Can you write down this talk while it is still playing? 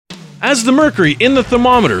As the mercury in the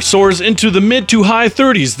thermometer soars into the mid to high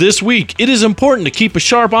 30s this week, it is important to keep a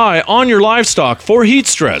sharp eye on your livestock for heat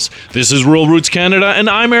stress. This is Rural Roots Canada, and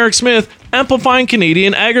I'm Eric Smith, amplifying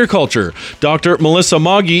Canadian agriculture. Dr. Melissa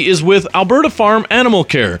Moggy is with Alberta Farm Animal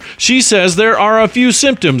Care. She says there are a few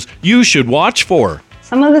symptoms you should watch for.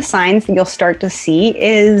 Some of the signs that you'll start to see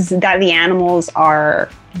is that the animals are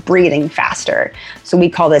breathing faster. So we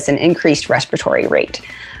call this an increased respiratory rate.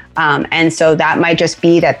 And so that might just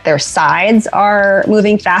be that their sides are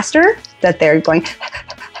moving faster, that they're going,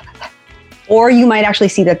 or you might actually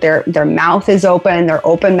see that their mouth is open, their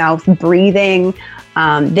open mouth breathing.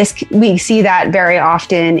 We see that very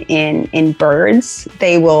often in birds.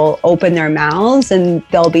 They will open their mouths and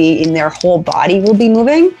their whole body will be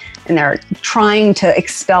moving, and they're trying to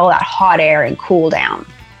expel that hot air and cool down.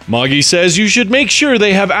 Moggy says you should make sure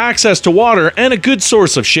they have access to water and a good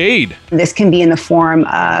source of shade. This can be in the form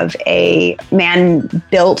of a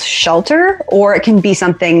man-built shelter, or it can be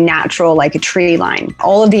something natural like a tree line.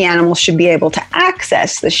 All of the animals should be able to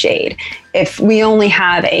access the shade. If we only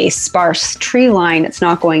have a sparse tree line, it's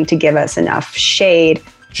not going to give us enough shade.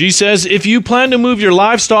 She says if you plan to move your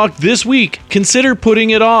livestock this week, consider putting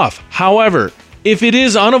it off. However, if it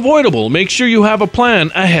is unavoidable, make sure you have a plan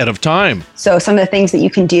ahead of time. So some of the things that you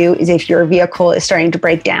can do is if your vehicle is starting to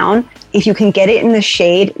break down, if you can get it in the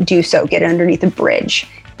shade, do so. Get it underneath a bridge.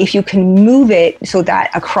 If you can move it so that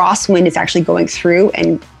a crosswind is actually going through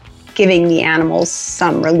and giving the animals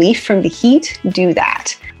some relief from the heat, do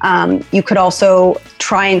that. You could also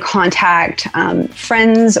try and contact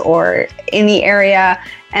friends or in the area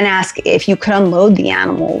and ask if you could unload the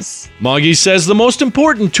animals. Moggy says the most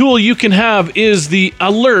important tool you can have is the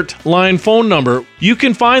Alert Line phone number. You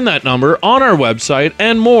can find that number on our website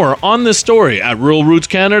and more on this story at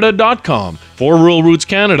ruralrootscanada.com. For Rural Roots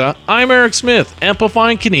Canada, I'm Eric Smith,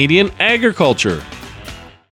 amplifying Canadian agriculture.